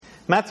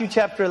Matthew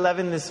chapter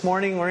 11 this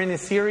morning. We're in a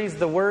series,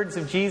 The Words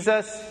of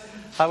Jesus.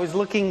 I was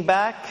looking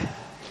back.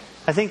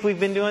 I think we've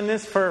been doing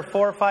this for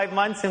 4 or 5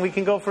 months, and we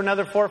can go for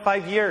another 4 or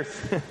 5 years.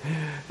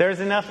 There's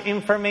enough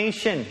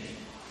information.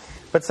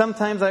 But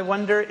sometimes I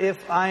wonder if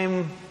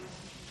I'm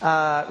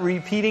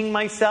repeating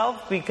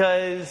myself,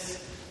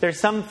 because there's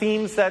some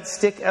themes that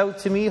stick out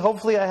to me.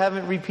 Hopefully I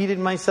haven't repeated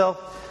myself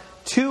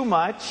too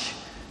much.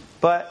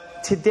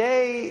 But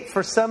today,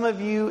 for some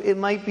of you, it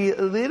might be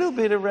a little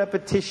bit of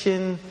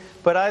repetition.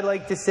 But I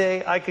like to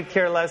say I could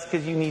care less,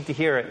 because you need to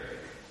hear it.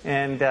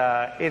 And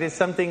it is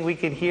something we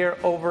can hear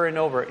over and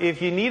over.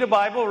 If you need a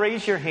Bible,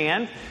 raise your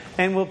hand,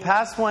 and we'll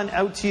pass one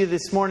out to you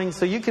this morning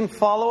so you can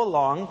follow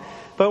along.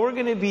 But we're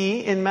going to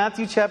be in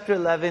Matthew chapter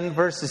 11,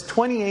 verses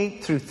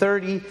 28 through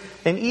 30.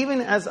 And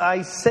even as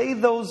I say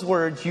those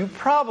words, you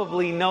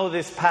probably know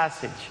this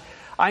passage.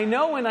 I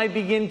know when I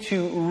begin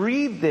to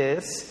read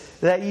this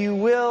that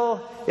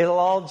it'll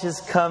all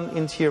just come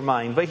into your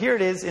mind. But here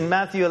it is in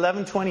Matthew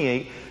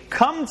 11:28.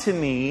 Come to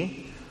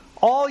me,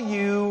 all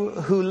you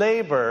who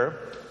labor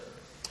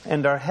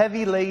and are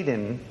heavy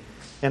laden,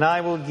 and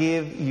I will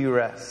give you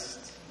rest.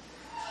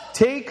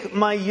 Take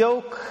my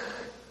yoke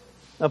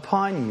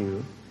upon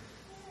you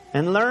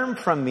and learn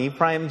from me,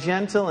 for I am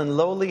gentle and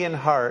lowly in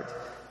heart,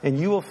 and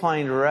you will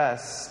find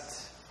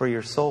rest for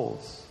your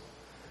souls.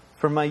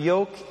 For my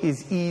yoke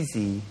is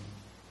easy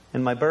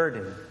and my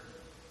burden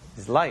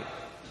is light.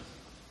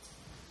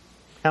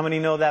 How many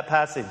know that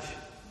passage?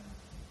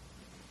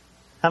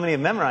 How many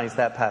have memorized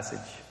that passage?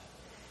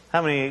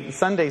 How many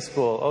Sunday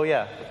school? Oh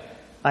yeah.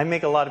 I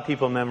make a lot of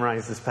people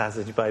memorize this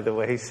passage, by the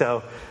way.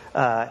 So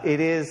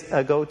it is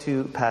a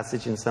go-to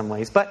passage in some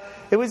ways. But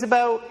it was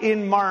about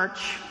in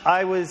March,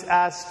 I was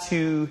asked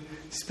to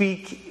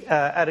speak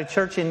at a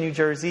church in New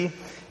Jersey.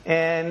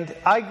 And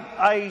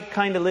I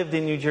kind of lived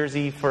in New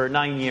Jersey for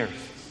 9 years.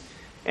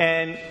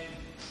 And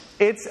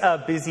it's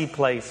a busy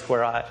place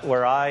where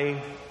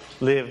I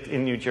lived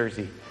in New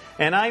Jersey.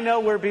 And I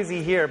know we're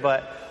busy here,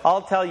 but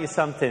I'll tell you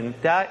something.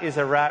 That is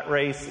a rat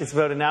race. It's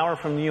about an hour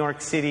from New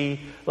York City.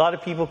 A lot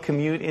of people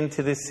commute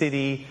into this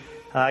city.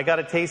 I got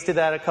a taste of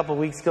that a couple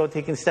weeks ago,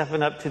 taking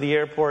Stefan up to the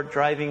airport,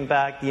 driving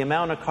back. The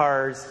amount of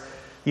cars.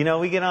 You know,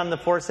 we get on the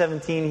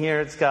 417 here.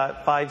 It's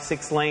got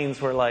 5-6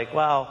 lanes. We're like,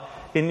 wow.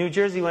 In New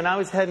Jersey, when I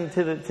was heading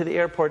to the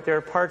airport, there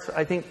are parts,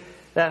 I think,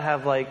 that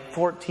have like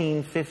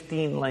 14,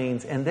 15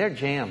 lanes, and they're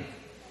jammed.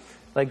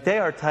 Like, they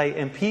are tight,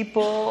 and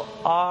people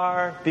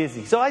are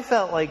busy. So I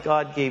felt like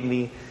God gave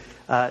me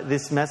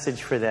this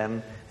message for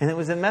them, and it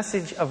was a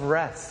message of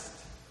rest,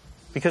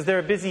 because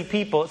they're busy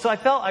people. So I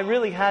felt I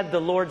really had the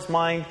Lord's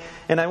mind,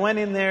 and I went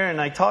in there and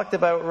I talked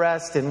about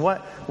rest and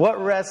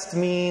what rest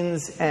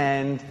means,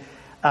 and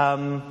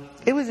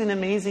it was an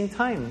amazing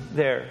time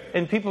there,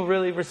 and people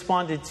really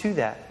responded to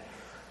that.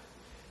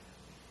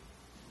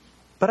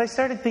 But I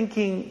started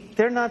thinking,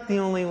 they're not the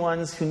only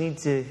ones who need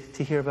to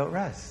hear about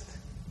rest.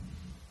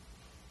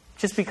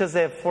 Just because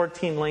they have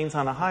 14 lanes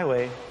on a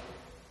highway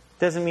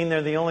doesn't mean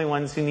they're the only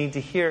ones who need to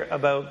hear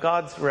about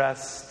God's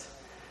rest.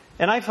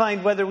 And I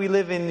find whether we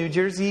live in New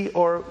Jersey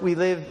or we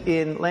live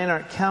in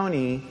Lanark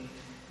County,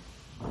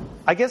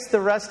 I guess the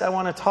rest I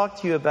want to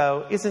talk to you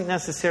about isn't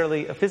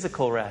necessarily a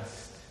physical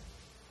rest.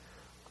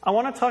 I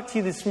want to talk to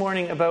you this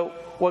morning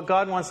about what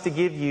God wants to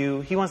give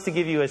you. He wants to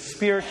give you a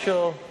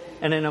spiritual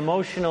and an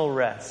emotional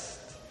rest.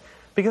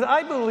 Because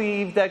I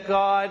believe that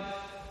God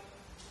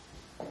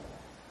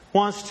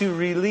wants to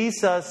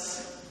release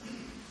us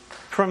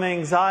from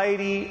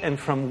anxiety and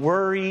from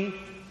worry,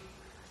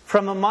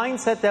 from a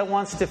mindset that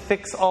wants to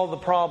fix all the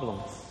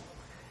problems.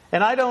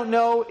 And I don't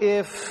know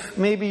if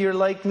maybe you're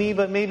like me,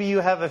 but maybe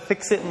you have a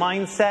fix-it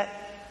mindset.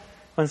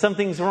 When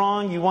something's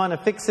wrong, you want to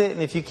fix it,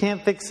 and if you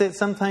can't fix it,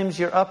 sometimes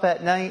you're up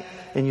at night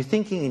and you're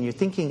thinking and you're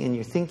thinking and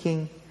you're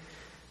thinking.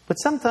 But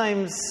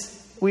sometimes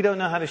we don't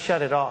know how to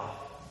shut it off.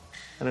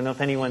 I don't know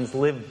if anyone's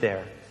lived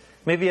there.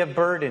 Maybe you have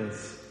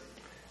burdens.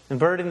 And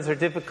burdens are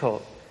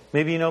difficult.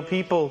 Maybe you know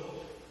people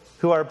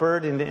who are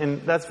burdened,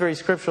 and that's very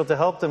scriptural to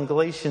help them.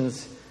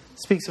 Galatians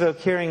speaks about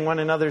carrying one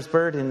another's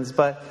burdens,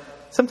 but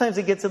sometimes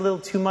it gets a little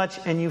too much,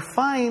 and you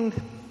find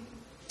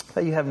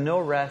that you have no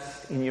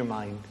rest in your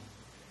mind.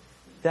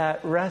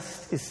 That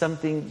rest is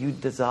something you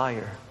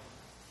desire,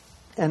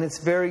 and it's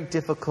very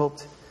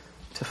difficult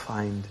to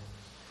find.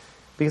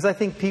 Because I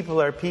think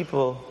people are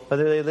people,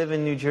 whether they live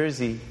in New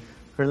Jersey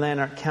or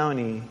Lanark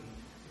County,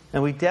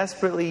 and we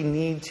desperately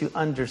need to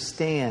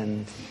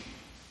understand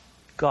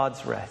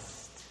God's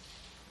rest,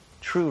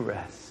 true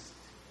rest.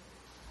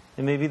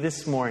 And maybe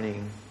this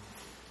morning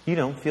you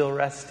don't feel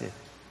rested.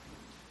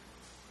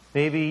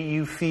 Maybe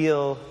you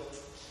feel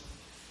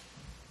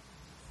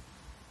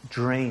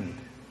drained.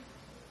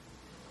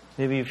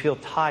 Maybe you feel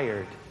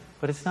tired,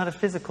 but it's not a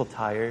physical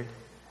tired.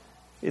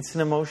 It's an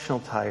emotional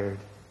tired.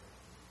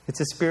 It's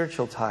a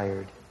spiritual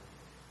tired.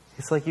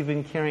 It's like you've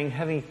been carrying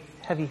heavy,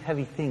 heavy,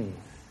 heavy things.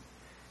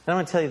 And I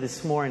want to tell you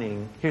this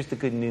morning, here's the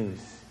good news,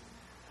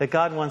 that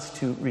God wants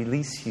to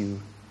release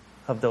you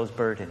of those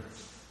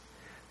burdens.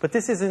 But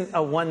this isn't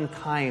a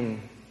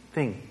one-time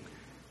thing.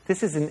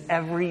 This is an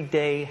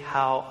everyday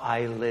how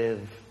I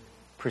live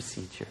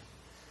procedure.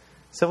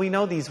 So we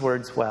know these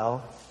words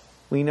well.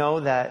 We know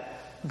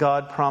that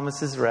God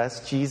promises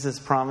rest. Jesus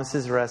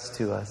promises rest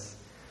to us.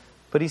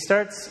 But he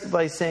starts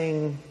by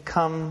saying,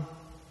 come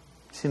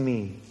to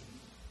me.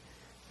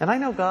 And I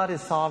know God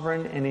is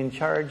sovereign and in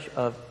charge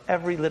of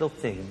every little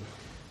thing.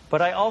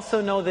 But I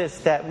also know this,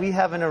 that we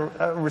have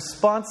a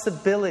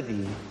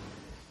responsibility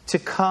to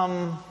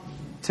come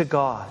to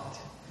God.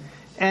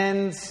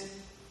 And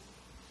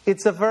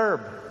it's a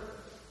verb.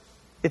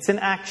 It's an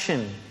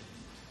action.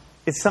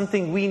 It's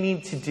something we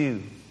need to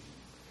do.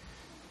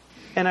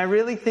 And I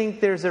really think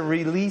there's a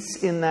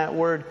release in that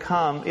word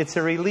come. It's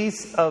a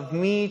release of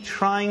me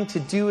trying to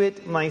do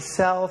it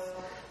myself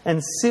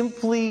and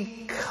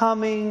simply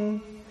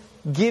coming,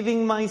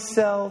 giving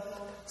myself,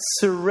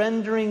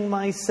 surrendering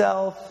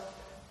myself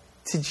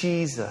to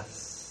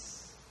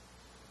Jesus.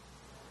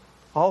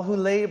 All who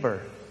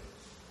labor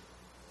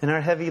and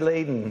are heavy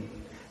laden.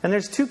 And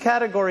there's two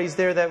categories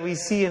there that we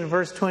see in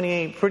verse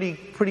 28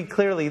 pretty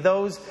clearly.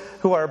 Those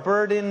who are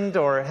burdened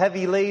or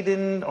heavy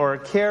laden or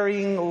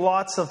carrying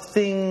lots of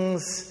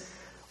things,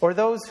 or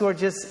those who are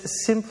just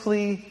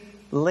simply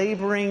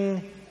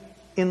laboring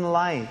in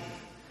life.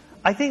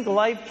 I think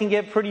life can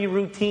get pretty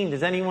routine.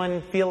 Does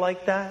anyone feel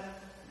like that?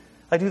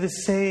 I do the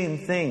same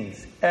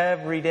things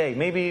every day.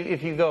 Maybe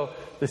if you go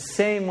the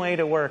same way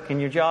to work and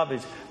your job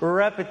is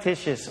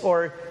repetitious,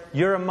 or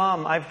you're a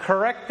mom, I've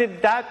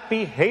corrected that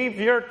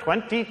behavior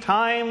 20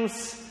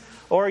 times.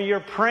 Or you're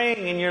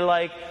praying and you're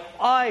like,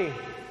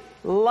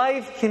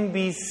 life can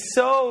be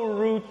so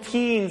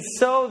routine,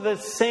 so the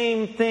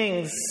same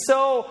things,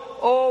 so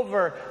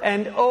over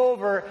and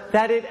over,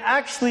 that it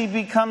actually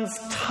becomes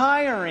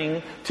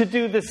tiring to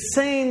do the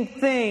same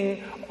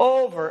thing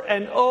over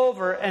and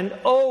over and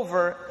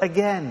over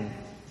again.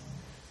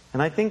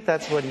 And I think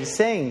that's what he's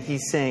saying.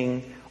 He's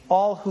saying,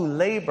 all who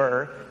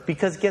labor,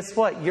 because guess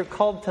what? You're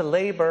called to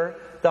labor.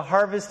 The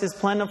harvest is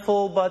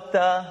plentiful, but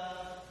the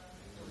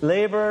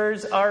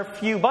laborers are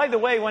few. By the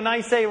way, when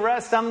I say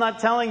rest, I'm not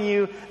telling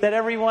you that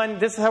everyone,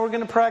 this is how we're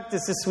going to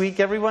practice this week.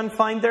 Everyone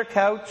find their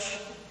couch.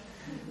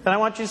 And I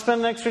want you to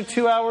spend an extra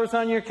 2 hours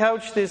on your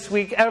couch this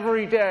week,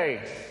 every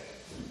day.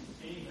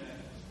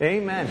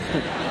 Amen.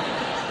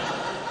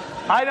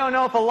 I don't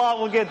know if a lot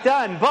will get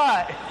done,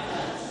 but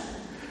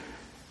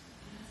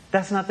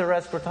that's not the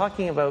rest we're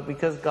talking about,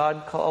 because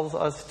God calls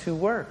us to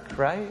work,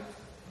 right?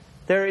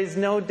 There is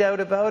no doubt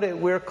about it.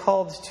 We're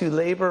called to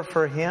labor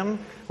for Him.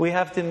 We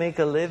have to make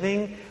a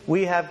living.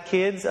 We have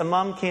kids. A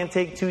mom can't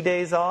take 2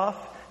 days off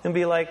and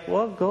be like,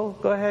 well, go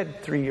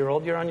ahead,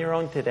 3-year-old. You're on your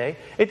own today.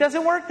 It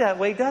doesn't work that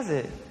way, does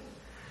it?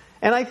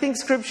 And I think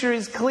Scripture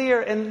is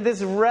clear. And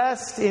this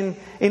rest in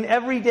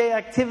everyday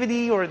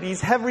activity or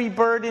these heavy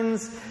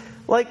burdens,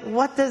 like,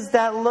 what does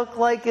that look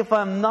like if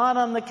I'm not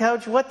on the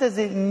couch? What does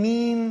it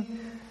mean?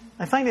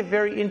 I find it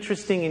very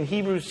interesting in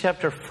Hebrews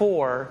chapter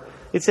 4.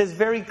 It says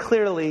very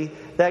clearly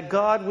that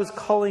God was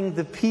calling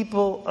the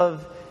people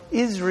of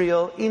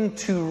Israel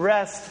into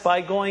rest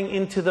by going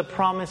into the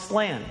promised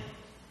land.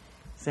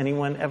 Has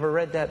anyone ever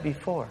read that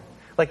before?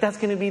 Like, that's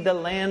going to be the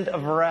land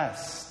of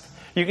rest.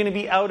 You're going to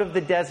be out of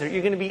the desert.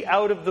 You're going to be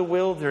out of the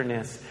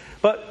wilderness.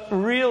 But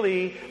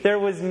really, there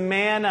was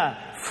manna.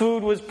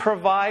 Food was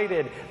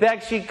provided. They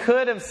actually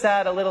could have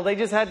sat a little. They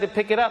just had to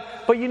pick it up.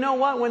 But you know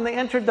what? When they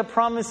entered the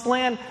promised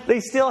land, they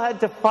still had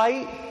to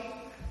fight.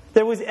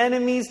 There was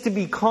enemies to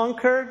be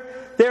conquered.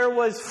 There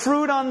was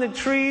fruit on the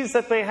trees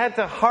that they had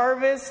to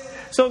harvest.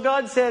 So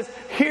God says,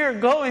 here,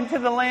 go into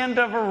the land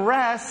of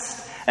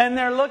rest. And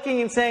they're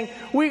looking and saying,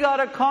 we got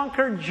to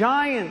conquer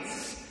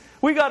giants.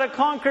 We got to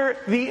conquer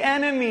the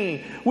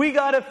enemy. We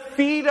got to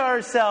feed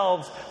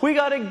ourselves. We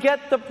got to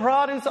get the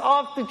produce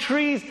off the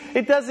trees.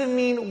 It doesn't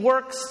mean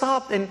work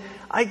stopped. And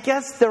I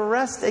guess the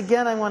rest,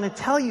 again, I want to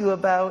tell you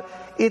about,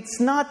 it's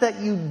not that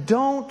you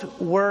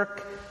don't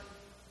work,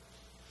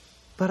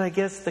 but I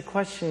guess the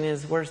question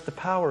is, where's the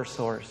power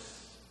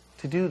source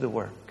to do the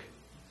work?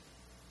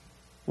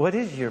 What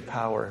is your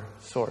power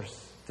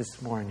source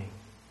this morning?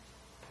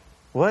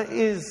 What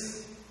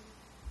is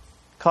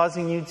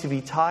causing you to be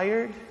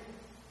tired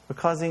or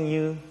causing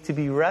you to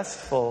be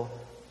restful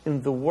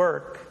in the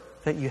work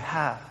that you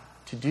have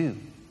to do?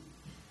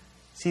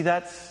 See,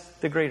 that's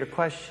the greater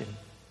question.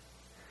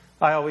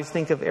 I always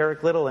think of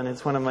Eric Liddell, and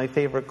it's one of my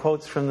favorite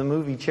quotes from the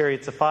movie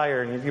Chariots of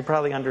Fire. And if you're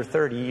probably under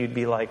 30, you'd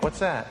be like, what's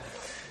that?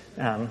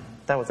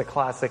 That was a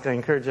classic. I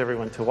encourage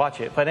everyone to watch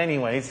it. But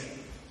anyways,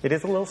 it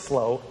is a little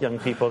slow, young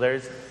people.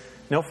 There's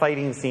no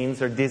fighting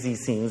scenes or dizzy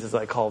scenes, as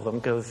I call them,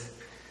 because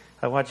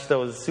I watch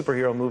those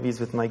superhero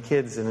movies with my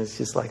kids, and it's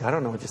just like, I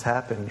don't know what just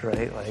happened,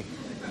 right? Like,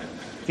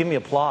 give me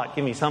a plot,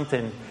 give me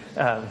something.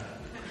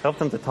 Help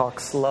them to talk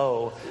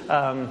slow.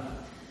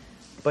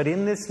 But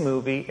in this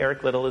movie,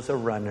 Eric Liddell is a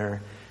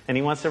runner, and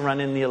he wants to run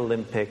in the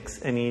Olympics,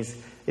 and he's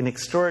an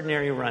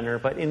extraordinary runner,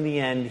 but in the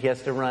end, he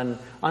has to run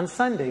on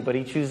Sunday, but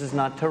he chooses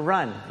not to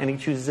run, and he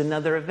chooses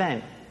another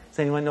event. Does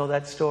anyone know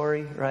that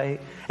story,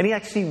 right? And he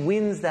actually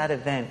wins that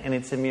event, and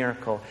it's a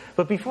miracle.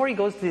 But before he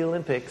goes to the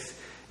Olympics,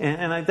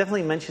 And I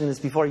definitely mentioned this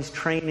before. He's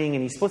training,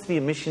 and he's supposed to be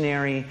a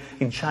missionary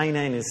in China,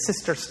 and his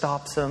sister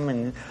stops him.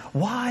 And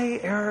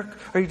why, Eric,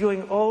 are you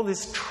doing all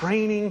this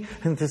training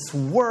and this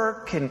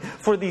work and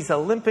for these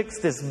Olympics,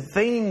 this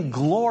vain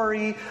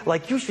glory?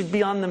 Like, you should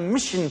be on the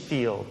mission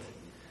field.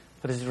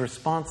 But his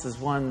response is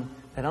one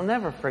that I'll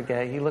never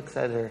forget. He looks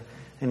at her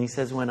and he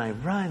says, when I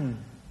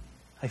run,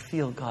 I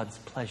feel God's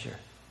pleasure.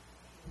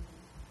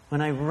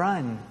 When I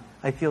run,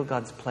 I feel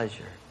God's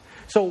pleasure.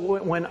 So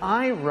when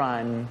I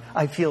run,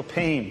 I feel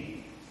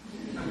pain.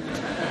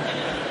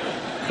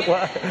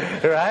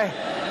 Right?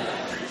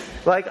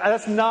 Like,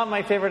 that's not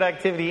my favorite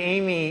activity.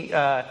 Amy,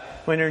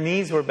 when her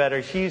knees were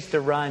better, she used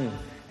to run.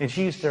 And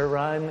she used to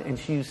run, and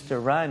she used to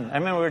run. I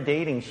remember we were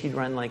dating. She'd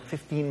run like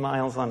 15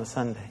 miles on a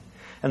Sunday.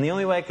 And the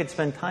only way I could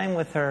spend time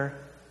with her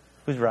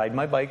was ride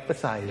my bike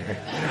beside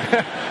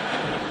her.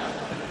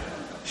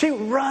 She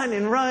would run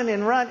and run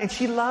and run, and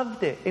she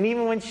loved it. And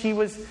even when she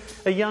was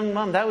a young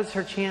mom, that was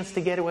her chance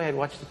to get away. I'd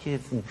watch the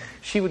kids, and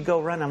she would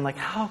go run. I'm like,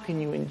 how can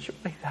you enjoy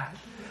that?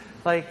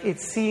 Like, it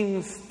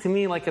seems to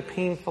me like a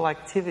painful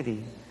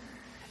activity.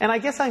 And I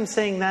guess I'm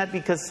saying that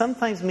because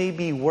sometimes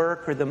maybe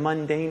work or the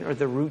mundane or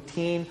the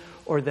routine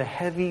or the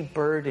heavy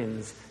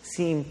burdens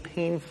seem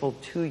painful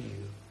to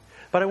you.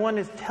 But I want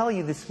to tell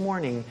you this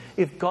morning,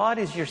 if God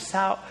is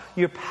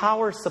your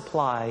power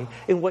supply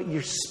in what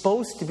you're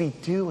supposed to be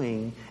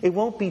doing, it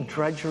won't be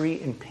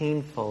drudgery and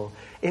painful.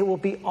 It will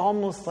be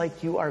almost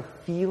like you are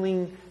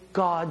feeling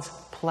God's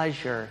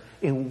pleasure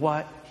in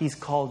what He's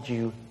called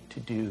you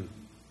to do.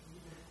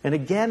 And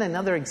again,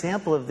 another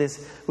example of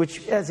this,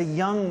 which as a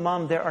young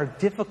mom, there are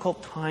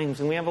difficult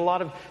times, and we have a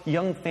lot of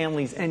young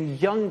families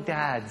and young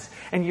dads,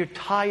 and you're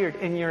tired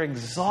and you're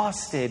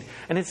exhausted.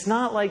 And it's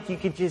not like you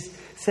could just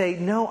say,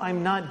 no,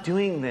 I'm not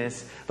doing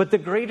this. But the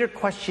greater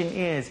question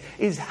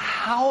is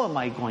how am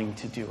I going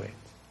to do it?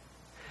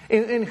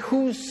 In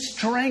whose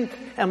strength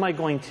am I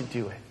going to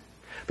do it?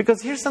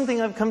 Because here's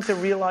something I've come to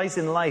realize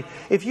in life.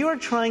 If you are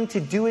trying to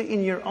do it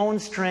in your own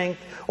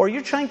strength, or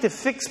you're trying to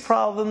fix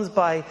problems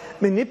by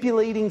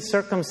manipulating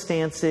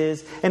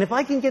circumstances, and if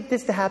I can get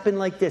this to happen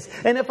like this,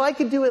 and if I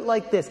can do it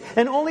like this,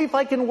 and only if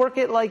I can work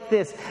it like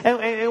this,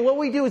 and what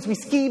we do is we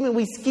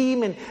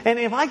scheme, and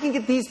if I can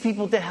get these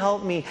people to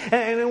help me,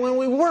 and when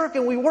we work,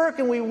 and we work,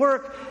 and we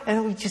work,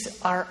 and we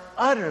just are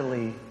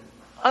utterly,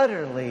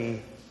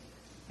 utterly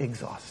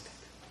exhausted.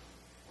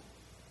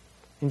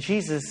 And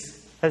Jesus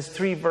has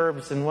 3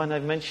 verbs, and one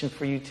I've mentioned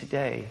for you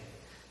today.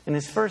 And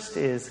his first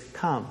is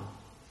come,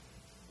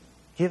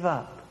 give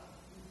up,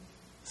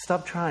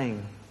 stop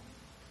trying,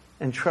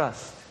 and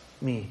trust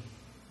me.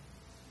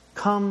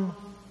 Come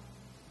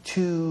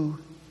to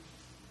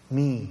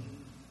me.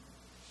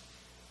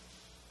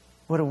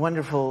 What a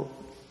wonderful,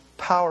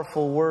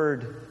 powerful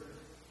word.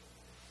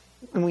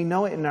 And we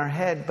know it in our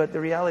head, but the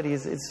reality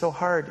is it's so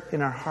hard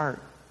in our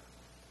heart.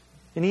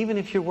 And even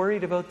if you're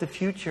worried about the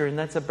future, and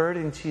that's a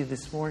burden to you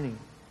this morning,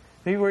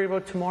 maybe you're worried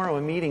about tomorrow,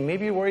 a meeting.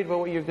 Maybe you're worried about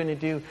what you're going to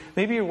do.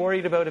 Maybe you're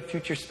worried about a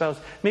future spouse.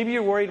 Maybe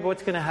you're worried about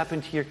what's going to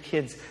happen to your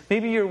kids.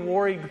 Maybe you're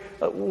worried.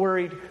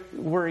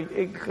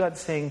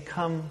 God's saying,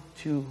 come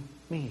to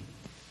me.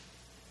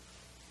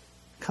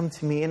 Come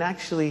to me. And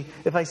actually,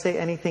 if I say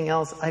anything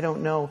else, I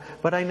don't know.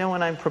 But I know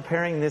when I'm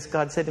preparing this,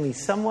 God said to me,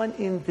 someone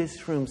in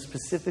this room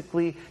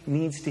specifically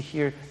needs to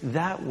hear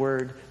that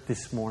word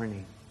this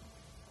morning.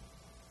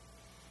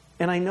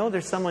 And I know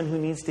there's someone who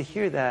needs to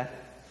hear that,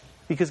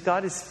 because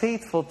God is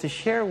faithful to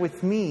share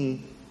with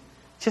me,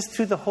 just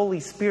through the Holy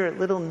Spirit,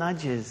 little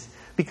nudges.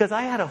 Because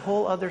I had a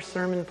whole other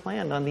sermon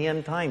planned on the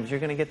end times. You're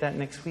going to get that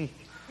next week.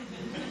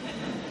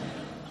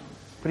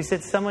 But he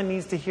said, someone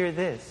needs to hear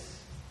this.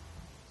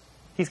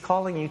 He's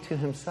calling you to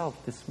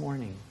himself this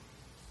morning.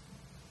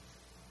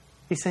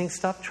 He's saying,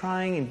 stop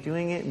trying and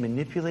doing it,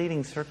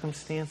 manipulating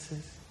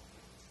circumstances.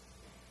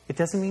 It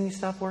doesn't mean you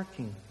stop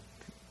working.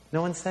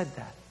 No one said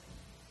that.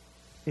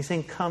 He's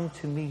saying, come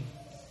to me.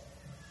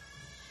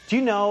 Do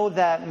you know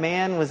that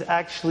man was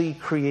actually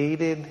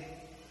created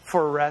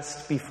for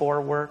rest before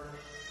work?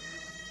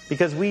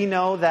 Because we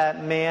know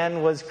that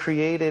man was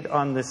created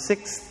on the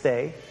 6th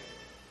day,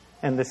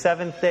 and the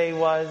 7th day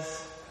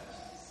was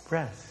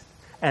rest.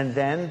 And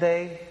then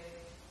they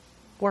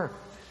worked.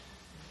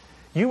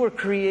 You were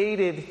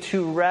created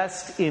to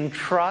rest in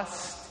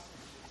trust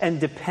and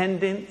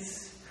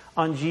dependence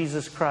on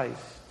Jesus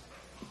Christ.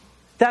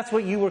 That's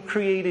what you were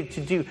created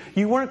to do.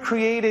 You weren't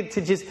created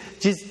to just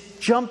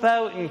jump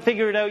out and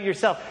figure it out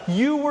yourself.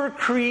 You were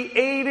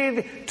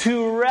created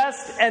to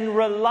rest and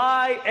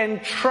rely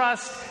and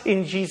trust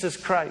in Jesus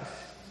Christ.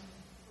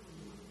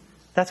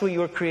 That's what you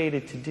were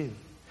created to do.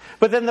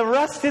 But then the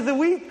rest of the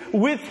week,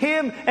 with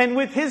Him and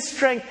with His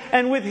strength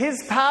and with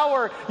His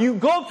power, you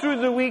go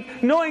through the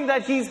week knowing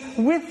that He's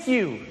with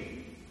you.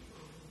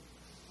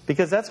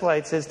 Because that's why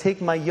it says, take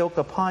my yoke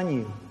upon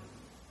you.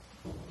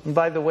 And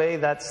by the way,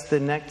 that's the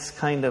next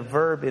kind of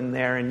verb in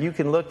there. And you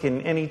can look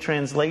in any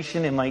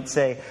translation. It might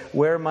say,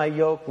 wear my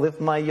yoke,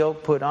 lift my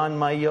yoke, put on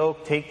my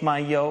yoke, take my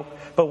yoke.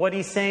 But what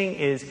he's saying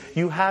is,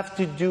 you have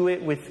to do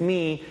it with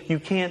me. You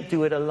can't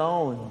do it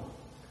alone.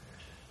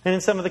 And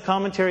in some of the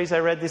commentaries I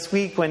read this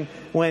week,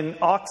 when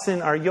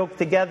oxen are yoked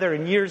together,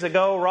 and years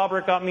ago,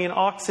 Robert got me an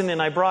oxen and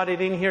I brought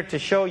it in here to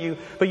show you.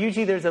 But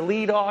usually there's a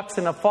lead ox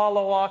and a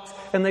follow ox,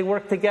 and they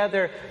work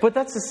together. But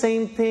that's the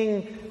same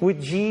thing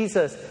with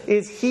Jesus,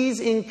 is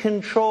He's in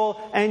control,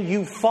 and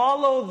you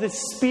follow the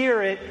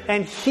Spirit,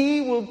 and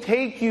He will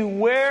take you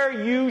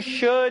where you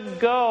should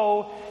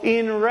go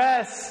in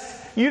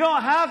rest. You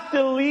don't have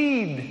to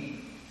lead.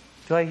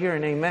 Do I hear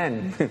an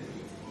amen?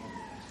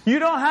 You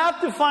don't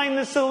have to find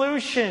the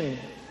solution.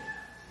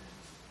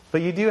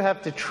 But you do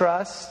have to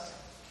trust.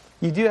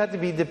 You do have to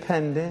be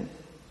dependent.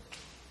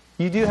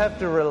 You do have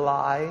to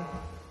rely.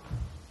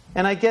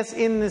 And I guess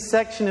in this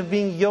section of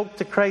being yoked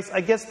to Christ,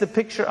 I guess the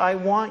picture I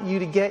want you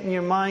to get in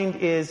your mind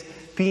is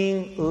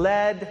being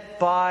led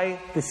by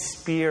the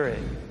Spirit.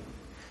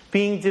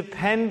 Being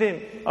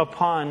dependent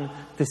upon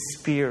the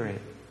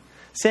Spirit.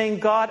 Saying,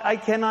 God, I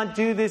cannot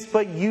do this,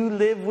 but you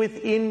live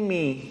within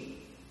me.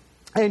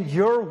 And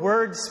your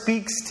word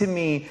speaks to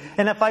me.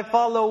 And if I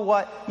follow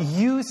what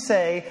you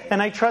say,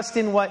 and I trust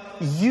in what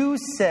you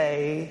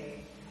say,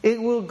 it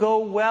will go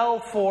well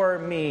for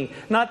me.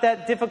 Not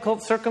that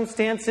difficult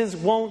circumstances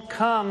won't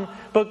come,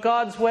 but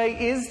God's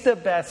way is the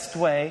best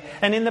way.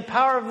 And in the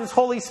power of this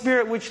Holy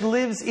Spirit which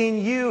lives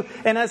in you,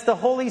 and as the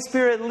Holy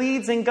Spirit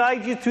leads and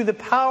guides you through the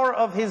power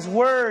of His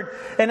Word,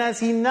 and as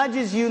He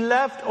nudges you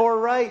left or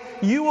right,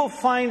 you will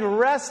find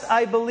rest,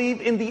 I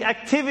believe, in the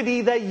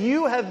activity that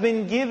you have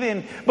been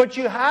given. But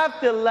you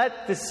have to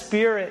let the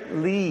Spirit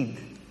lead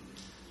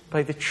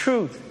by the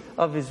truth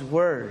of His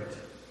Word.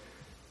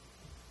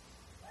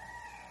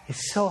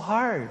 It's so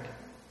hard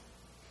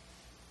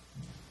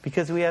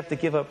because we have to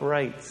give up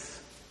rights.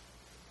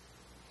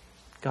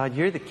 God,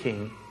 you're the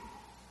king,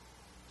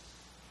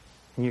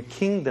 and your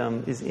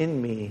kingdom is in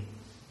me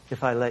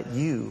if I let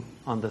you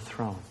on the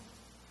throne.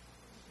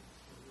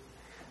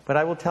 But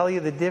I will tell you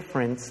the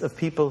difference of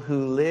people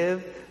who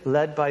live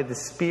led by the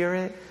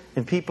Spirit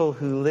and people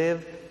who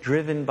live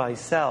driven by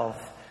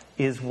self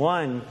is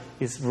one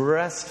is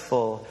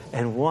restful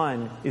and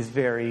one is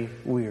very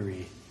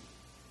weary.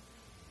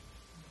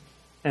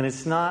 And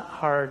it's not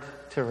hard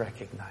to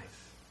recognize.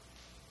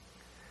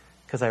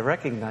 Because I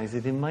recognize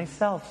it in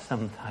myself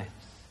sometimes.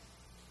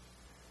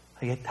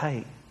 I get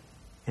tight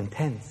and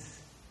tense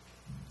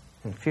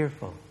and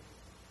fearful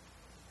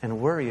and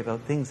worry about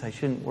things I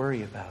shouldn't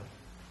worry about.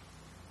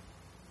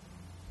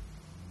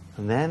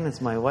 And then, as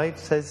my wife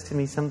says to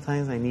me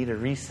sometimes, I need a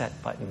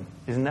reset button.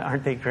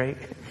 Aren't they great?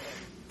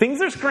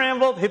 Things are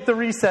scrambled, hit the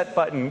reset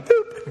button.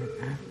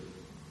 Boop.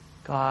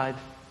 God,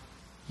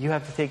 you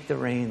have to take the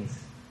reins.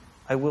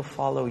 I will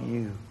follow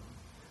you.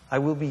 I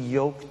will be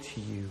yoked to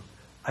you.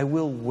 I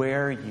will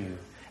wear you.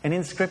 And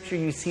in Scripture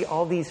you see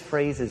all these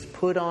phrases.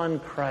 Put on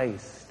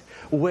Christ.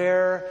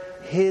 Wear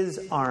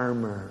His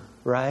armor,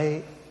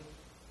 right?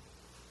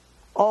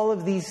 All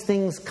of these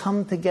things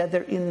come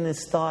together in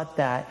this thought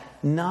that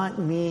not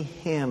me,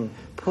 Him.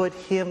 Put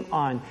Him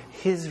on.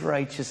 His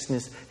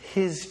righteousness.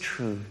 His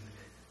truth.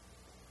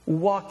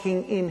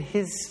 Walking in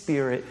His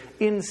Spirit,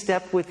 in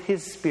step with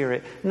His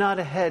Spirit, not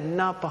ahead,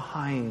 not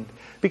behind.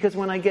 Because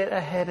when I get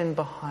ahead and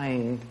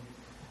behind,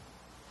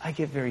 I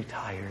get very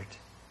tired.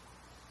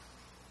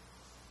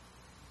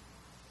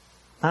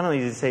 Not only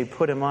does He say,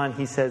 put Him on,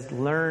 He says,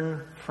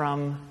 learn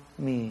from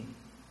me.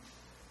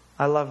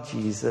 I love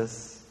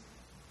Jesus.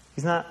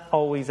 He's not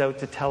always out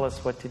to tell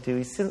us what to do.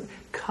 He says,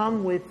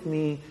 come with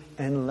me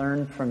and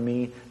learn from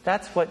me.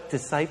 That's what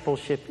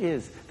discipleship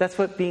is. That's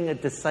what being a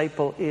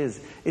disciple is.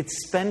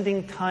 It's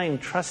spending time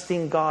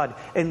trusting God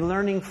and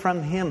learning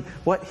from Him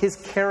what His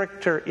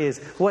character is,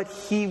 what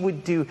He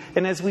would do.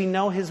 And as we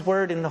know His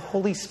Word and the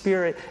Holy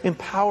Spirit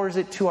empowers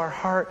it to our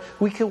heart,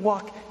 we can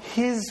walk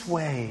His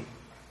way.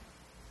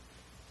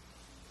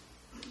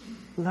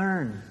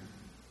 Learn.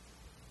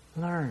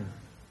 Learn.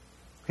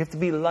 We have to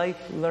be life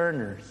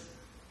learners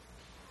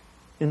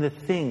in the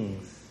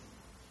things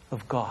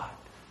of God.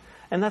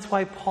 And that's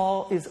why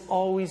Paul is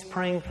always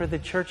praying for the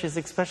churches,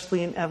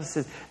 especially in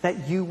Ephesus,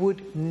 that you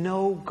would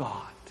know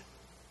God,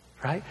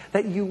 right?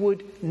 That you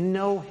would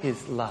know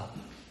His love.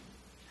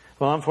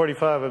 Well, I'm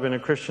 45. I've been a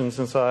Christian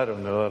since, I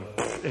don't know,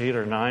 8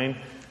 or 9.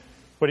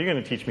 What are you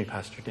going to teach me,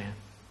 Pastor Dan?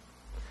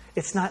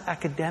 It's not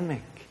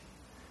academic.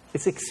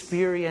 It's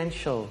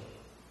experiential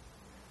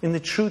in the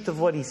truth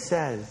of what He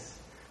says,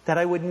 that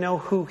I would know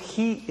who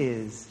He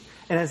is.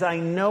 And as I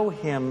know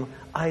Him,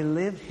 I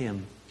live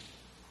Him.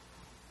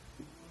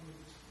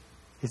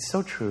 It's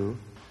so true.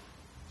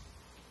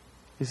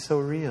 It's so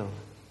real.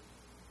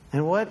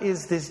 And what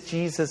is this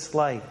Jesus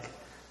like?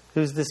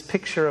 Who's this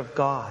picture of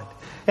God?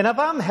 And if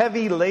I'm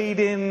heavy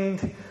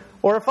laden,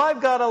 or if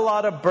I've got a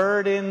lot of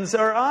burdens,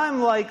 or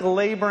I'm like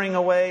laboring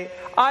away,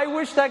 I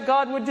wish that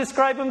God would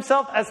describe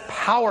Himself as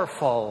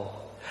powerful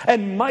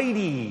and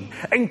mighty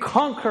and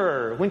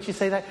conqueror. Wouldn't you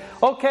say that?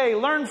 Okay,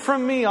 learn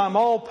from me. I'm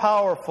all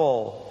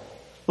powerful.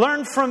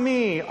 Learn from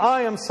me.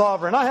 I am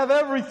sovereign. I have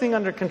everything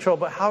under control.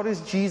 But how does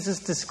Jesus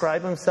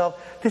describe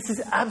Himself? This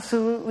is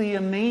absolutely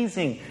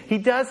amazing. He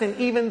doesn't.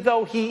 Even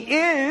though He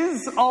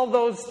is all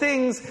those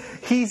things,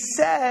 He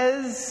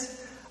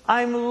says,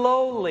 I'm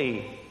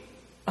lowly.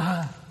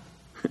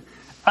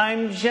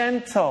 I'm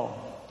gentle.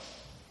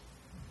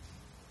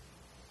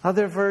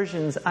 Other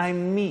versions,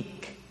 I'm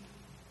meek.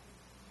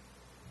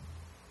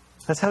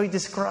 That's how he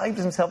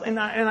describes himself. And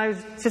I was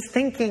just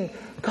thinking,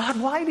 God,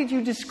 why did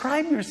you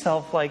describe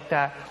yourself like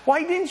that?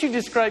 Why didn't you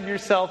describe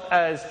yourself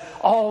as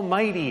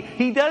almighty?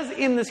 He does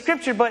in the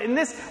scripture, but in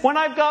this, when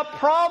I've got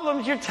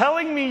problems, you're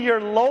telling me you're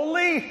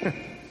lowly?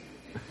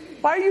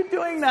 Why are you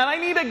doing that? I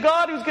need a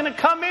God who's going to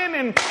come in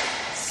and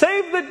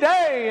save the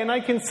day, and I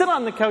can sit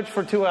on the couch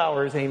for 2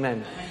 hours,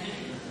 amen.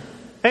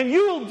 And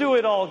you'll do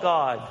it all,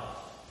 God.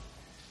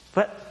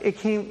 But it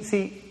came,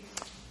 see,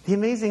 the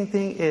amazing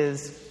thing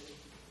is,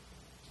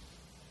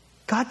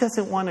 God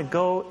doesn't want to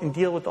go and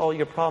deal with all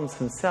your problems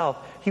himself.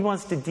 He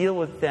wants to deal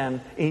with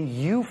them in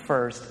you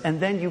first,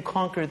 and then you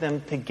conquer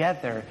them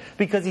together.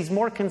 Because he's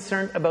more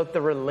concerned about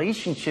the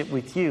relationship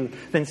with you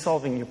than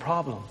solving your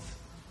problems.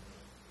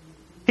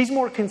 He's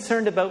more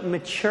concerned about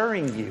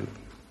maturing you,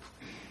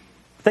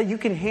 that you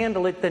can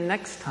handle it the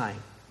next time.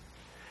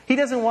 He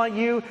doesn't want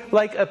you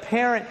like a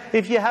parent,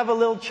 if you have a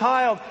little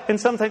child, and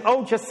sometimes,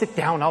 oh, just sit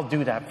down, I'll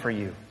do that for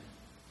you.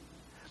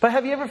 But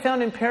have you ever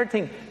found in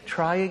parenting,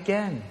 try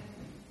again.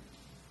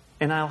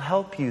 And I'll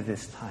help you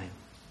this time.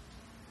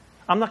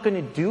 I'm not going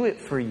to do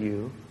it for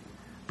you,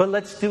 but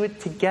let's do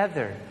it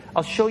together.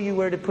 I'll show you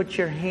where to put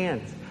your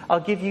hands. I'll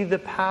give you the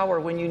power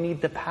when you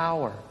need the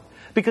power.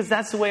 Because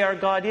that's the way our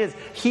God is.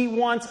 He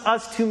wants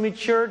us to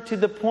mature to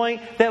the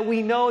point that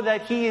we know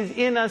that He is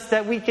in us,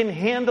 that we can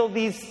handle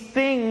these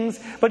things.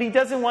 But He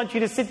doesn't want you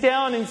to sit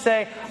down and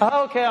say,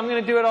 oh, okay, I'm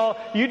going to do it all.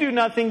 You do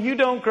nothing. You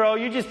don't grow.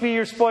 You just be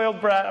your spoiled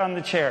brat on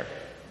the chair.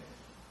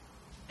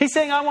 He's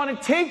saying, I want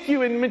to take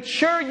you and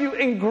mature you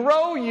and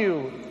grow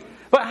you.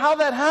 But how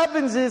that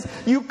happens is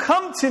you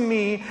come to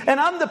me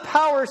and I'm the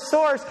power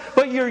source,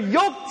 but you're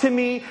yoked to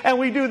me and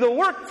we do the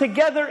work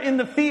together in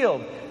the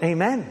field.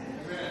 Amen.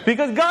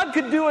 Because God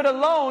could do it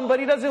alone,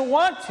 but He doesn't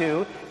want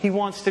to. He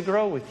wants to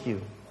grow with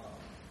you.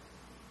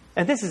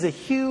 And this is a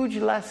huge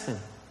lesson.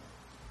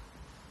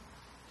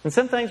 And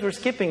sometimes we're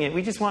skipping it.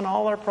 We just want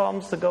all our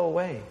problems to go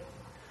away.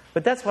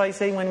 But that's why I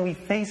say when we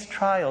face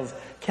trials,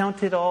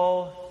 count it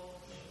all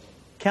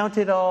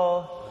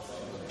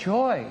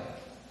joy.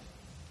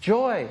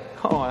 Joy.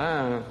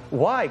 Oh,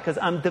 why? Because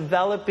I'm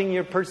developing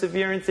your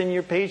perseverance and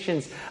your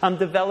patience. I'm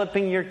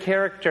developing your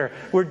character.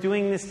 We're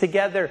doing this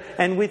together.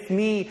 And with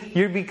me,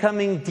 you're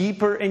becoming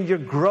deeper and you're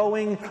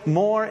growing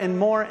more and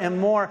more and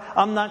more.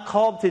 I'm not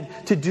called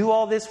to do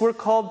all this. We're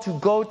called to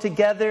go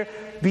together,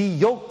 be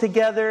yoked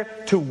together,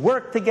 to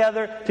work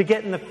together, to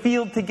get in the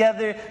field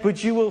together.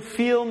 But you will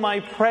feel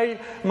my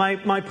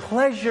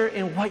pleasure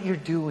in what you're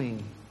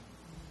doing.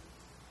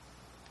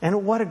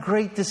 And what a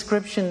great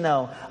description,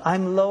 though.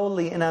 I'm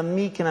lowly and I'm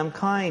meek and I'm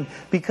kind.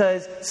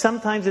 Because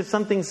sometimes if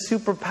something's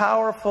super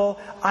powerful,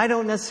 I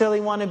don't necessarily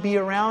want to be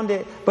around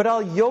it. But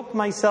I'll yoke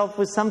myself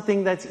with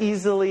something that's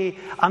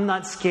I'm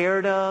not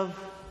scared of.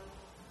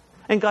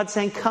 And God's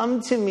saying, come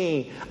to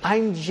me.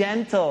 I'm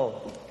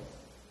gentle.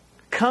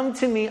 Come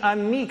to me.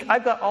 I'm meek.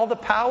 I've got all the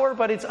power,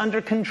 but it's under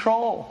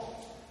control.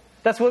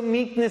 That's what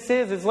meekness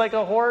is. It's like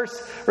a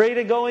horse ready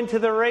to go into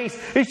the race.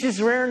 It's just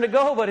raring to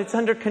go, but it's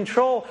under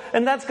control.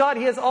 And that's God.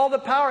 He has all the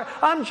power.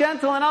 I'm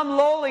gentle and I'm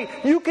lowly.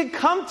 You can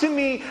come to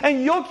me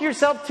and yoke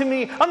yourself to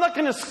me. I'm not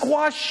going to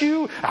squash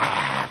you.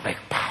 Big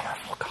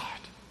powerful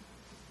God.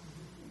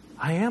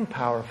 I am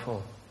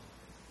powerful,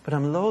 but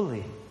I'm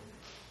lowly.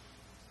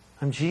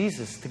 I'm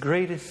Jesus, the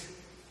greatest,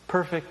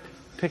 perfect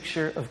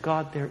picture of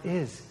God there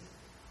is.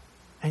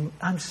 And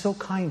I'm so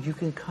kind. You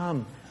can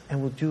come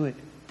and we'll do it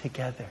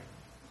together.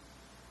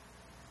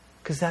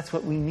 Because that's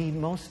what we need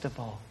most of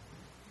all.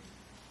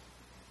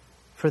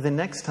 For the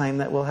next time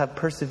that we'll have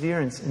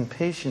perseverance and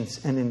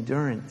patience and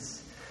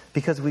endurance.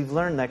 Because we've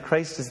learned that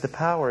Christ is the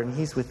power and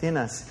He's within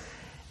us.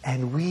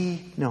 And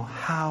we know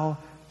how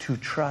to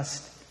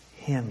trust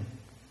Him.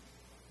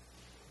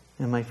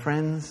 And my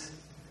friends,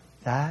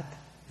 that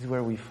is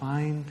where we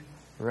find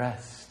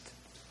rest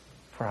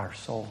for our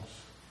souls.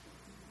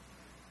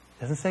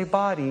 It doesn't say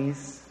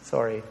bodies.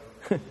 Sorry.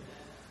 It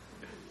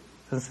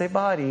doesn't say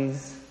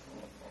bodies.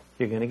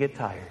 You're going to get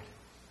tired.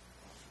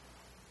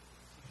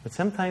 But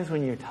sometimes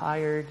when you're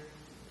tired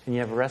and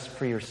you have rest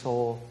for your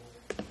soul,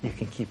 you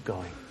can keep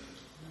going.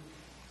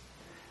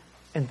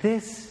 And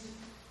this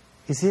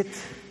is it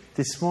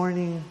this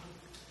morning.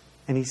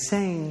 And He's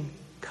saying,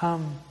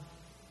 come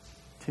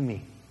to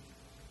me.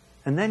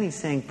 And then He's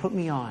saying, put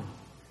me on.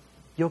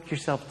 Yoke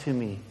yourself to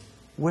me.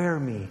 Wear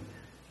me.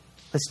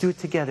 Let's do it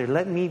together.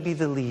 Let me be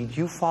the lead.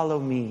 You follow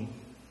me.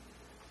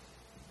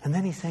 And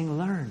then He's saying,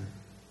 learn.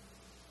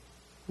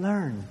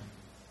 Learn.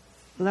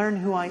 Learn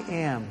who I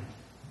am.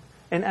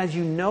 And as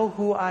you know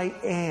who I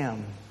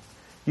am,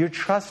 your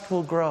trust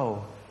will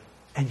grow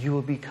and you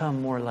will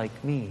become more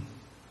like me.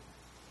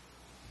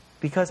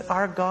 Because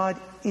our God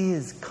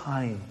is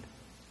kind.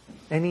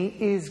 And He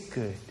is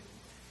good.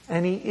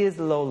 And He is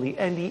lowly.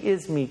 And He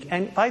is meek.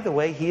 And by the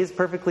way, He is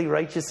perfectly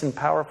righteous and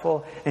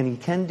powerful. And He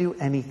can do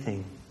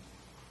anything.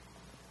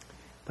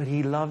 But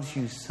He loves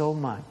you so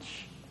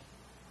much.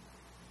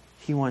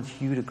 He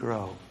wants you to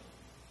grow,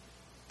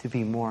 to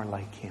be more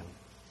like Him.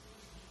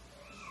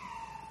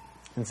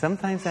 And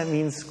sometimes that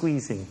means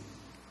squeezing.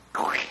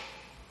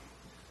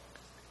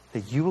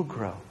 That you will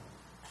grow.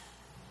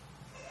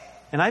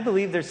 And I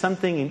believe there's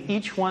something in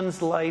each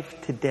one's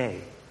life today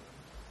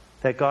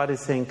that God is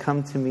saying,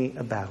 come to me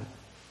about.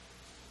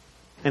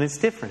 And it's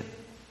different.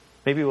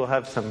 Maybe we'll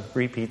have some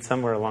repeat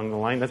somewhere along the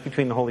line. That's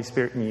between the Holy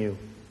Spirit and you.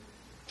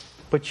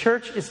 But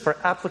church is for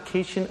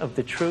application of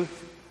the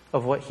truth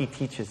of what He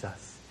teaches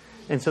us.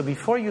 And so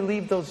before you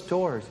leave those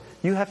doors,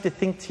 you have to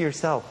think to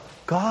yourself,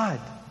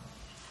 God,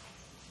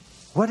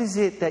 what is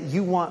it that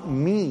you want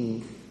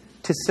me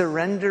to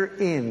surrender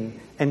in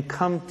and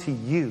come to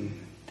you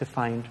to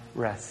find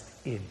rest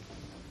in?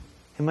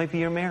 It might be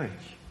your marriage.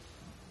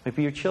 It might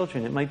be your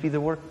children. It might be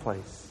the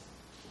workplace.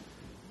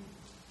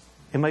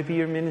 It might be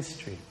your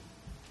ministry.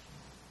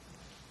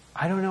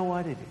 I don't know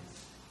what it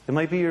is. It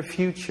might be your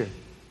future.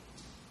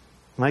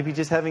 It might be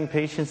just having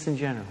patience in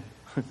general.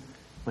 It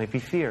might be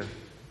fear.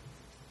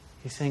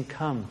 He's saying,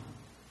 come.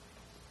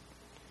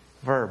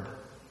 Verb.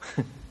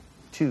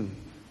 To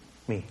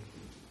me.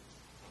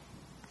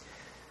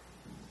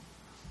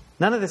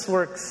 None of this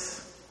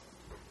works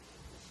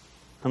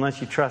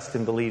unless you trust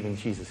and believe in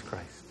Jesus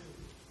Christ.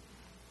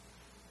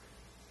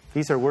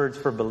 These are words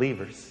for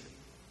believers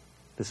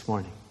this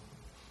morning.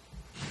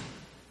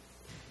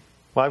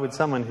 Why would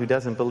someone who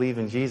doesn't believe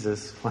in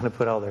Jesus want to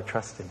put all their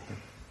trust in Him?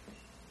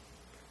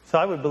 So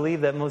I would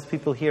believe that most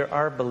people here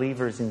are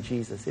believers in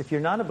Jesus. If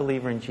you're not a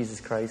believer in Jesus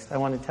Christ, I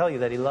want to tell you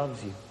that He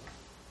loves you.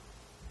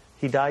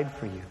 He died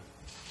for you.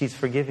 He's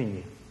forgiven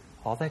you.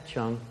 All that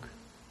junk.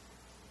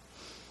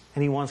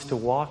 And He wants to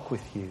walk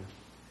with you.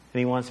 And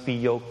He wants to be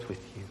yoked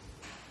with you.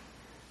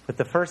 But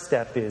the first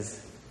step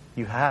is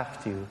you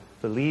have to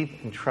believe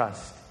and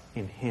trust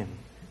in Him.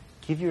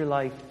 Give your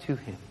life to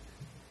Him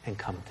and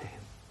come to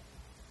Him.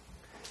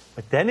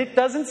 But then it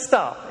doesn't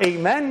stop.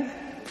 Amen?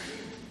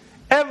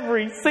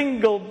 Every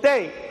single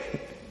day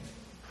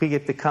we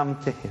get to come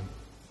to Him.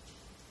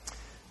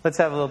 Let's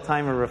have a little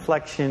time of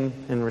reflection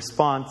and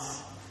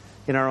response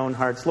in our own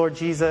hearts. Lord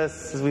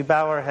Jesus, as we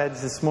bow our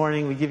heads this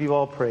morning, we give you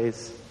all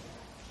praise.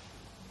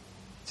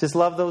 Just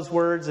love those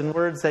words and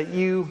words that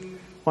you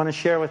want to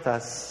share with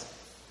us.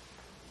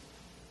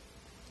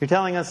 You're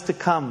telling us to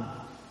come,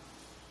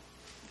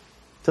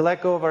 to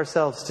let go of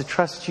ourselves, to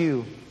trust you.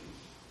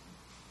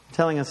 You're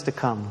telling us to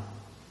come.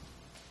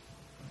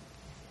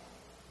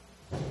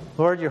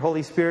 Lord, your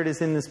Holy Spirit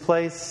is in this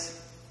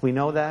place. We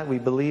know that. We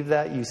believe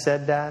that. You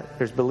said that.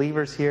 There's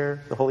believers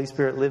here. The Holy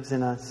Spirit lives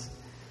in us.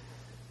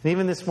 And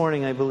even this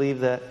morning, I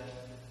believe that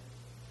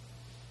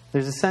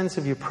there's a sense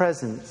of your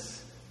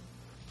presence.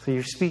 So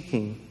you're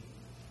speaking.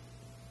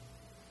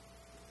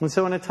 And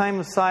so in a time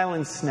of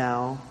silence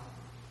now,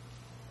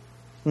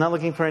 I'm not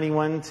looking for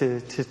anyone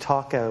to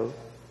talk out.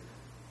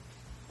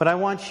 But I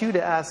want you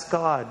to ask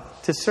God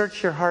to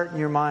search your heart and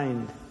your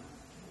mind.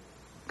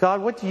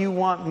 God, what do you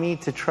want me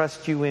to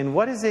trust you in?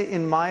 What is it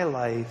in my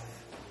life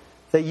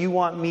that you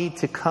want me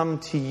to come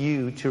to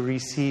you to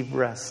receive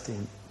rest in?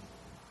 And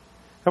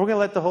we're going to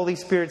let the Holy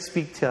Spirit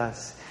speak to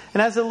us.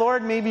 And as the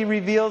Lord maybe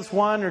reveals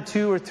one or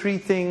two or three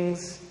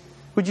things,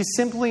 would you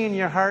simply in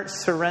your heart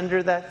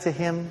surrender that to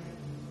Him?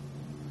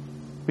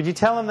 Would you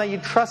tell Him that you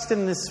trust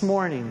Him this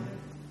morning?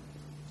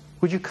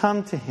 Would you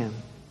come to Him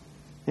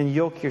and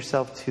yoke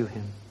yourself to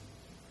Him?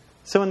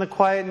 So in the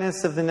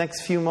quietness of the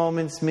next few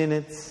moments,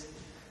 minutes,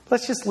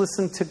 let's just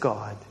listen to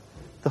God,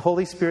 the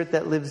Holy Spirit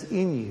that lives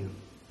in you.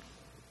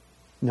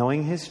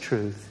 Knowing His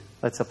truth,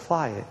 let's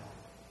apply it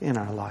in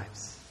our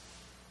lives.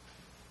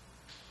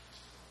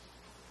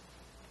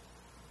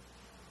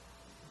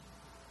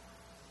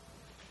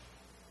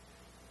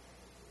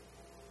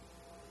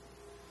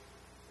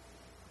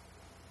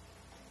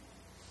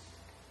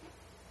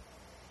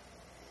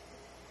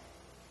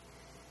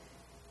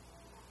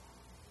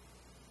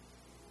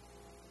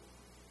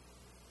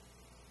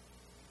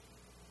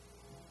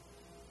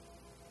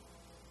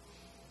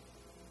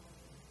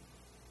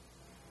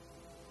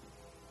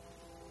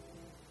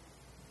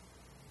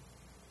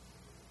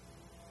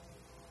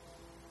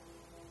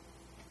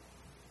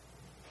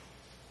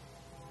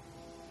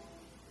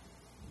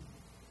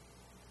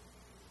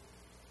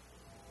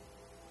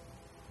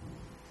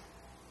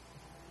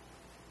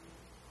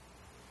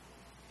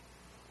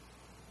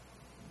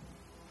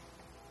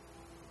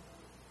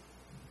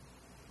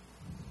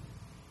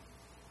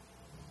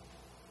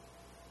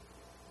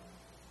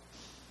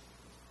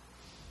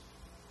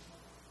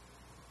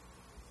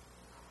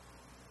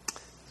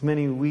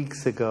 Many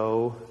weeks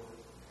ago,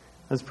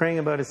 I was praying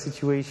about a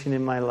situation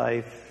in my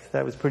life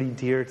that was pretty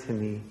dear to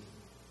me.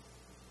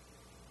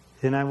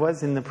 And I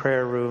was in the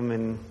prayer room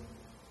and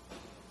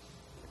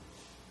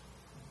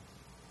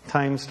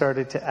time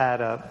started to add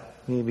up,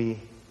 maybe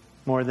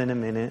more than a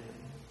minute,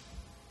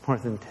 more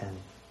than 10.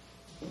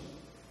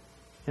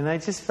 And I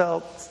just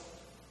felt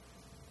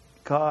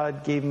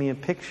God gave me a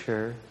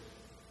picture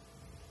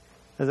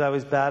as I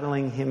was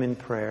battling Him in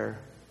prayer.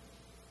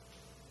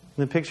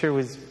 And the picture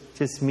was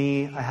just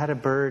me. I had a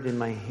bird in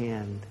my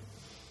hand.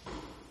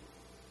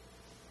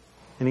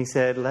 And he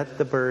said, let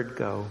the bird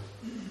go.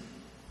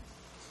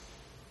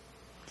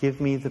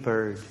 Give me the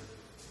bird.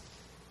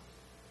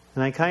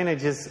 And I kind of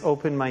just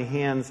opened my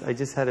hands. I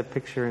just had a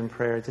picture in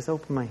prayer. I just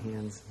opened my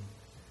hands.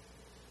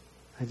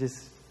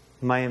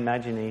 My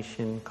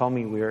imagination, call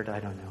me weird, I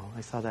don't know.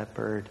 I saw that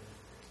bird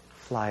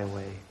fly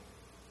away.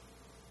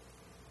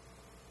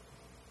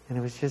 And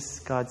it was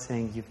just God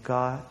saying, you've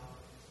got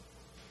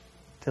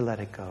to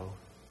let it go.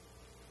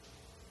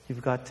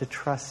 You've got to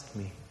trust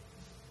me.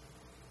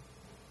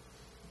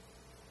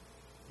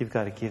 You've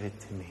got to give it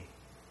to me.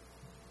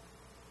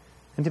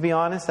 And to be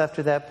honest,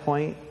 after that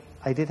point,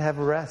 I did have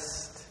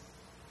rest,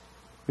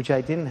 which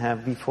I didn't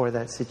have before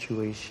that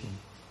situation.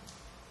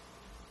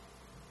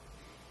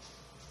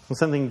 It was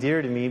something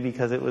dear to me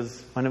because it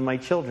was one of my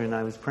children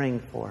I was praying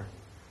for.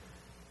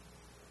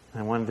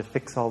 I wanted to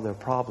fix all their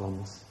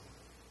problems.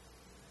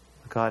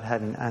 God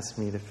hadn't asked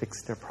me to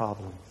fix their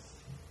problems.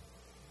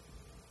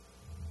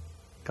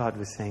 God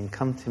was saying,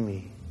 come to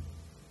me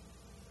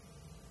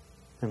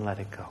and let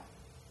it go.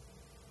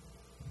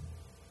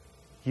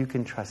 You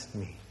can trust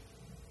me.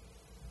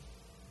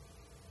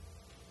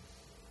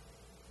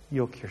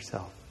 Yoke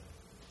yourself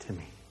to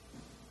me.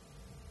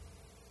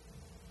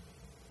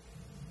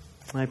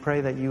 And I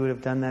pray that you would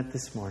have done that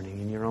this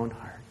morning in your own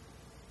heart.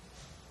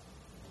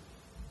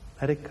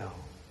 Let it go.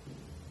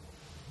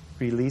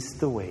 Release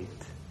the weight.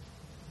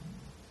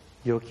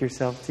 Yoke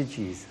yourself to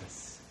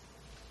Jesus.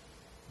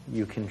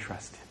 You can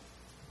trust him.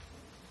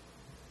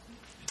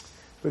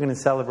 We're going to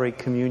celebrate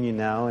communion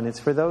now, and it's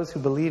for those who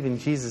believe in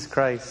Jesus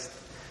Christ.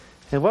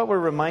 And what we're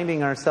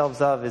reminding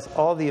ourselves of is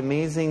all the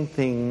amazing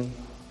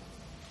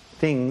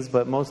things,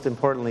 but most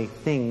importantly,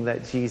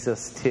 that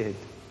Jesus did.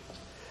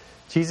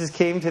 Jesus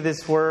came to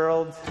this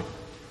world,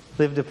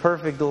 lived a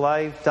perfect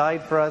life,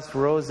 died for us,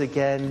 rose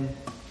again.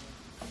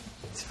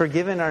 He's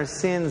forgiven our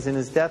sins in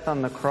his death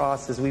on the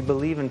cross as we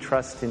believe and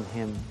trust in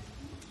him.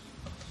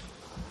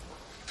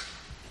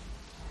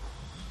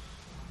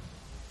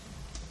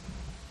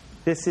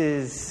 This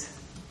is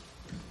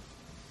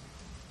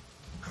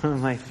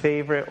my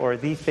favorite, or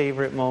the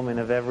favorite moment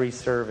of every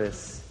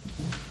service.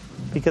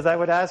 Because I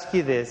would ask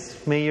you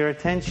this, may your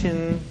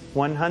attention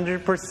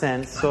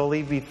 100%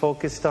 solely be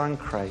focused on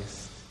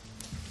Christ.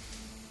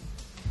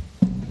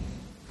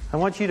 I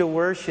want you to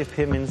worship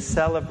him and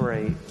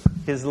celebrate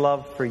his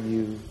love for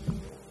you.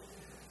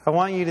 I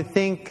want you to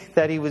think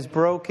that he was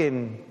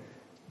broken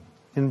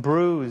and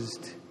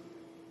bruised,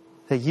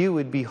 that you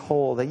would be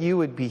whole, that you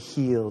would be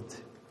healed.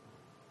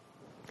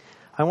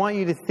 I want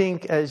you to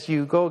think as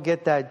you go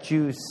get that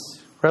juice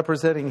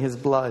representing his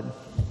blood,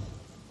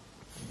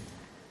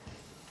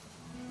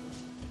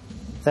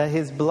 that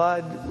his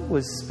blood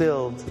was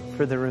spilled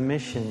for the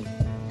remission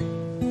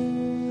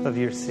of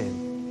your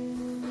sin.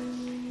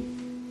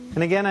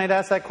 And again, I'd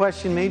ask that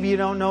question. Maybe you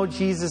don't know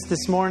Jesus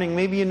this morning.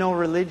 Maybe you know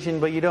religion,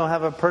 but you don't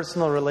have a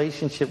personal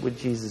relationship with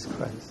Jesus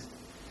Christ.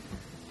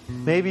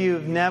 Maybe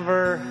you've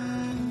never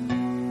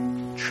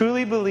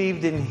truly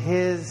believed in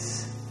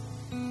his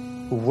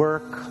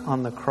work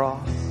on the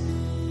cross.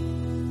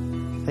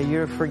 That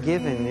you're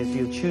forgiven as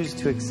you choose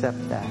to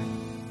accept that.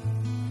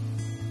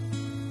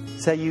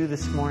 Is that you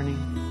this morning?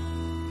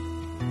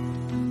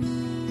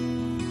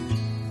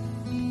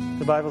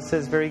 The Bible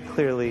says very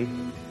clearly,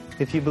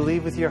 if you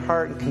believe with your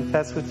heart and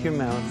confess with your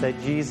mouth that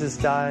Jesus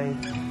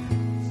died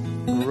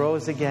and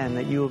rose again,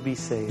 that you will be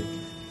saved.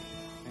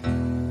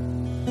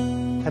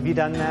 Have you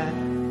done that?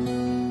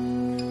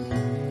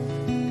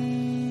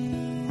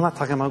 I'm not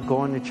talking about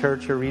going to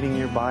church or reading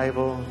your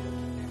Bible.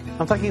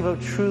 I'm talking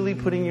about truly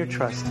putting your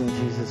trust in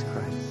Jesus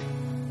Christ.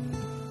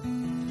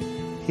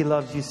 He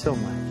loves you so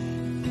much.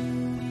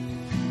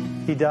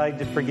 He died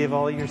to forgive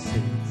all your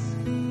sins.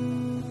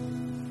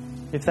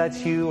 If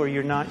that's you or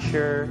you're not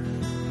sure,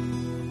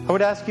 I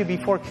would ask you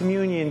before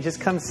communion,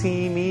 just come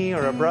see me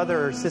or a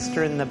brother or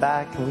sister in the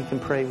back and we can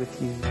pray with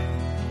you.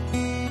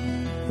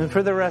 And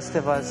for the rest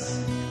of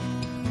us,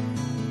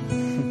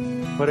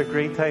 what a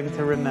great time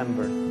to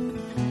remember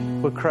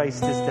what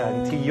Christ has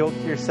done, to yoke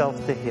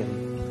yourself to him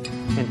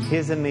and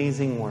his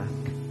amazing work.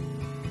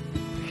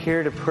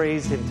 Here to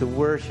praise him, to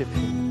worship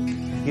him,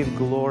 to give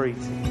glory to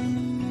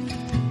him.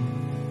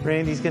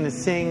 Randy's going to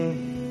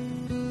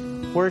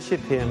sing,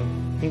 worship him.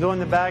 You can go in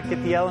the back,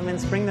 get the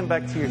elements, bring them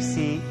back to your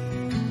seat.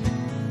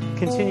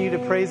 Continue to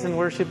praise and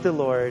worship the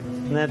Lord,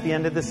 and at the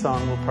end of the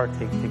song, we'll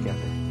partake together.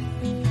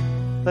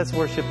 Let's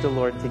worship the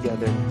Lord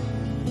together.